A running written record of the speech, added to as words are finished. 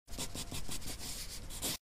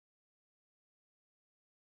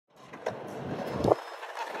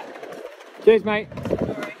Cheers, mate.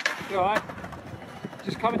 You alright?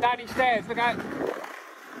 Just coming down these stairs, look out.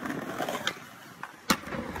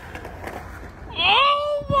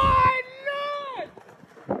 Oh my lord!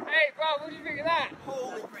 Hey, bro, what do you think of that?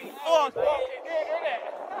 Holy crap. Oh, it's fucking good, isn't it?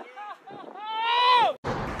 Oh!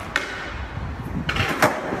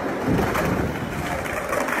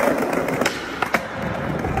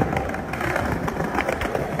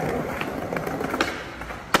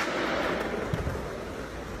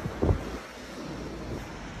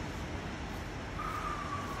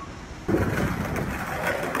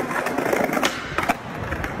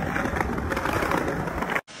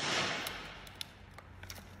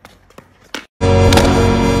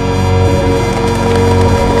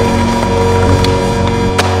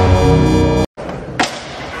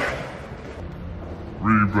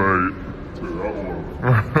 Rebate to that one.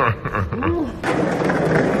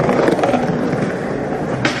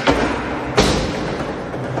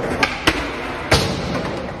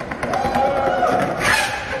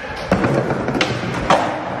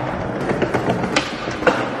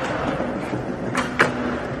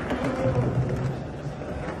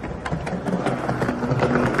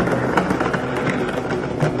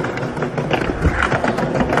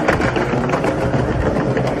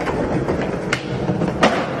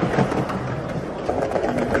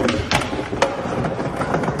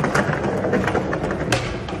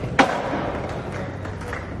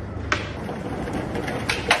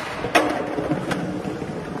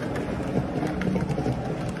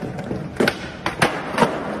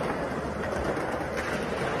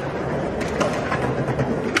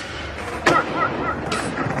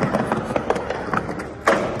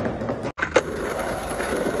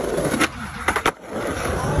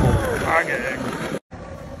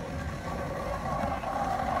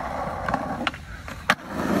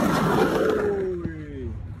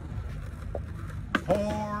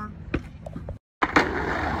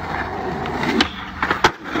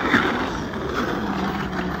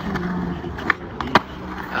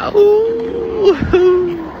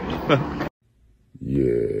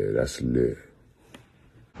 Yeah, that's lit.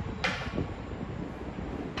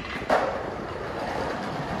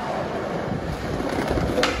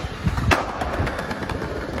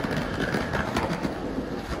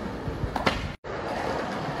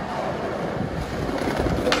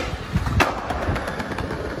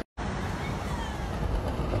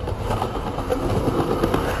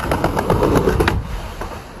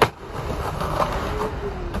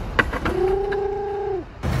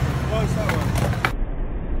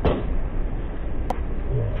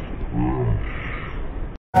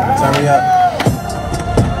 Turn me up.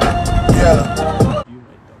 Yeah.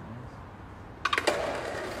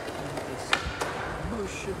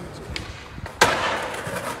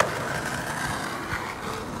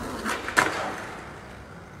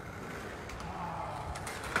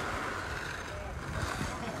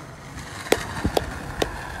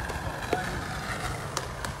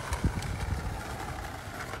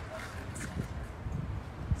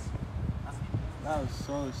 That was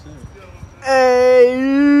so sick. Hey!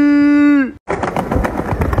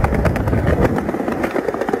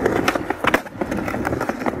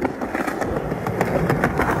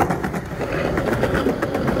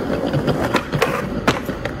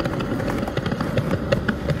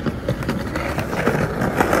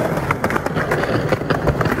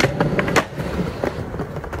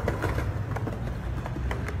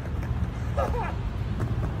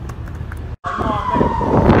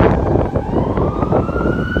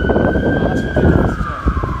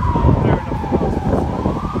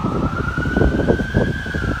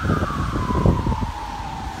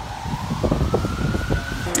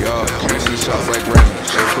 Shots like Remy.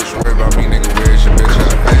 She'll push worry about me, nigga. Where's your bitch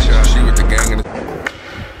at? She with the gang and the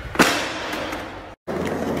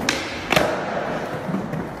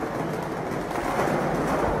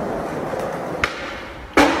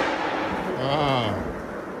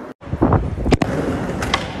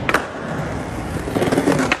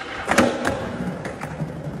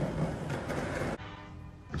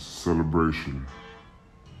It's a celebration.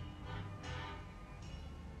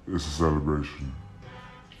 It's a celebration.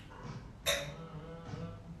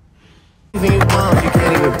 Anything you want, you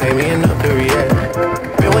can't even pay me enough to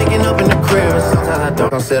react. Been waking up in the crib, and sometimes I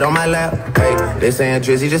don't sit on my lap. Hey, they saying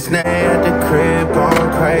Drizzy just stay at the crib,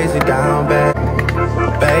 going crazy down bad,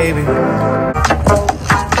 baby.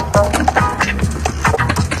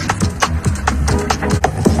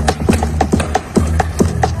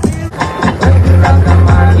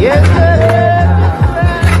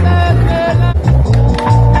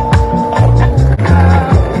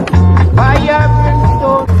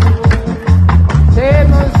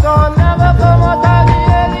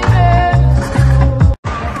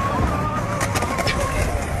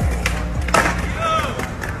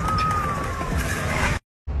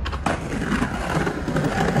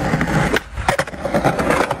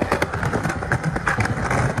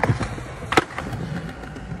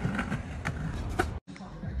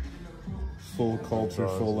 culture,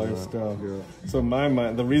 full lifestyle. Yeah. So in my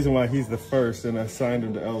mind, the reason why he's the first and I signed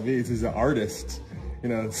him to LV is he's an artist. You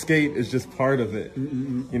know, skate is just part of it.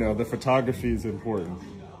 You know, the photography is important.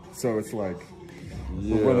 So it's like,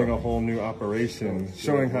 we're running a whole new operation,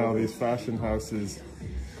 showing how these fashion houses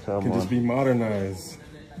can just be modernized.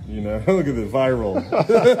 You know, look at it, viral.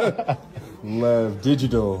 Lev,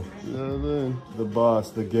 digital, the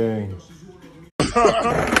boss, the gang.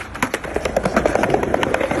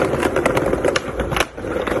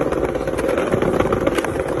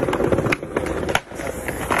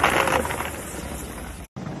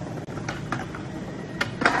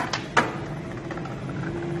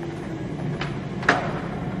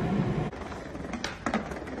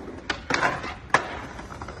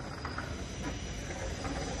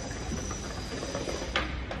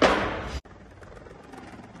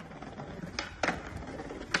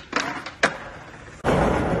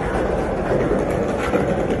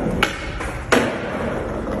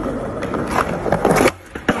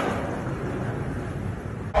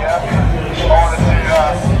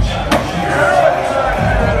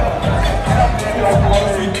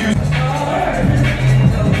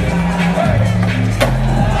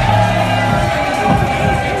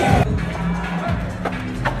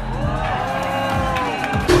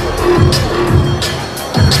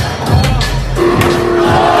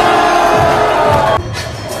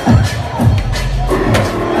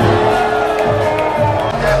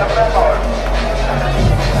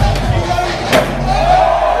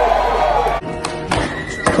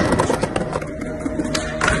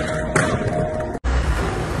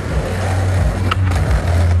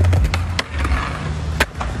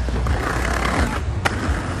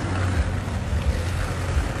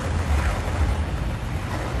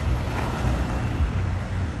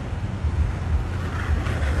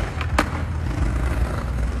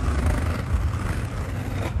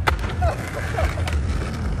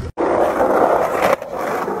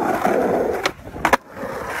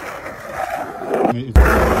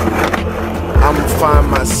 I'ma find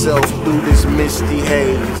myself through this misty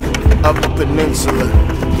haze. Up the peninsula,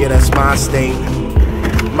 yeah, that's my state.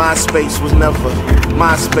 My space was never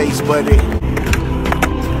my space, but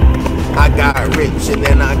I got rich and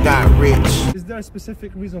then I got rich. Is there a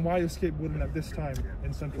specific reason why you're skateboarding at this time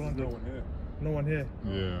in Central London? No one here.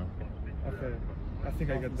 Yeah. Okay. I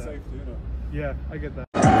think I get that. Yeah, I get that.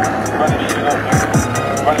 Running shit up,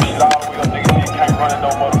 nigga. Running shit all the way up, nigga. You can't run it no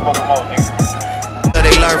motherfucking more, nigga.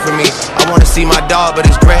 They learn from me. I wanna see my dog, but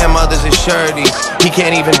his grandmother's is surety. He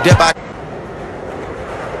can't even dip out.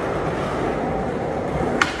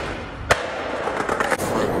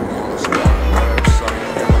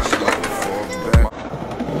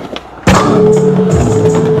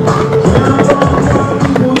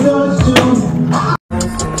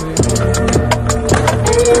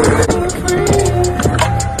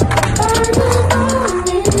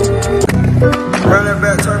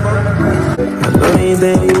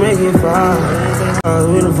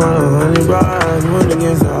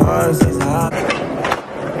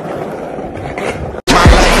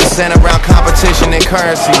 Center around competition and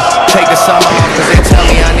currency. Take the summer off cause they tell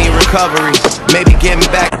me I need recovery. Maybe getting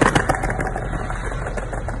back.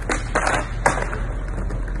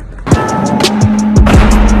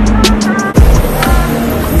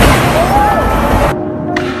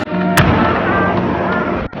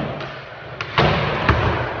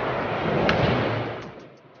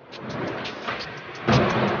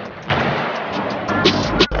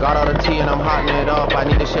 Got all the tea and I'm hotting it up. I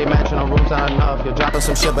need a shade matching on rooms not enough. You're dropping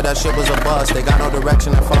some shit, but that shit was a bust. They got no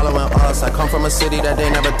direction and following us. I come from a city that they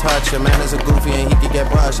never touch. Your man is a goofy and he could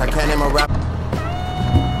get brushed. I can't name a rap.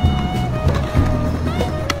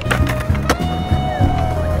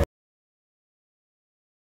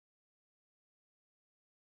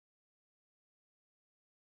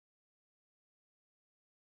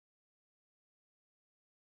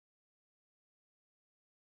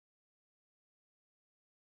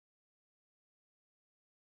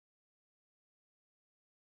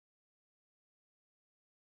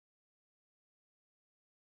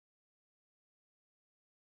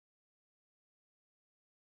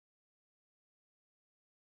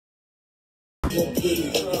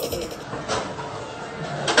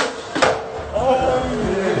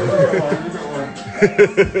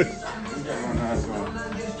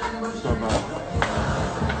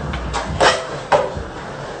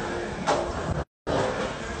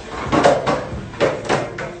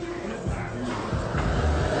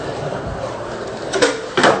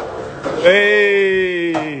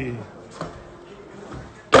 Hey!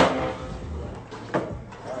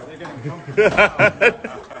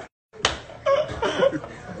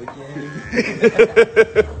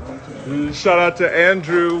 shout out to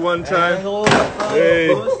Andrew one time. Hey,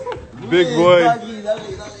 big boy.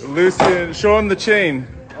 Lucien, show him the chain.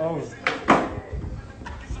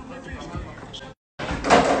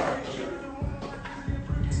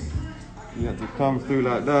 You have to come through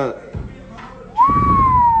like that.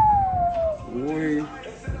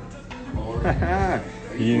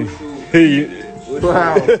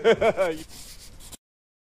 Wow.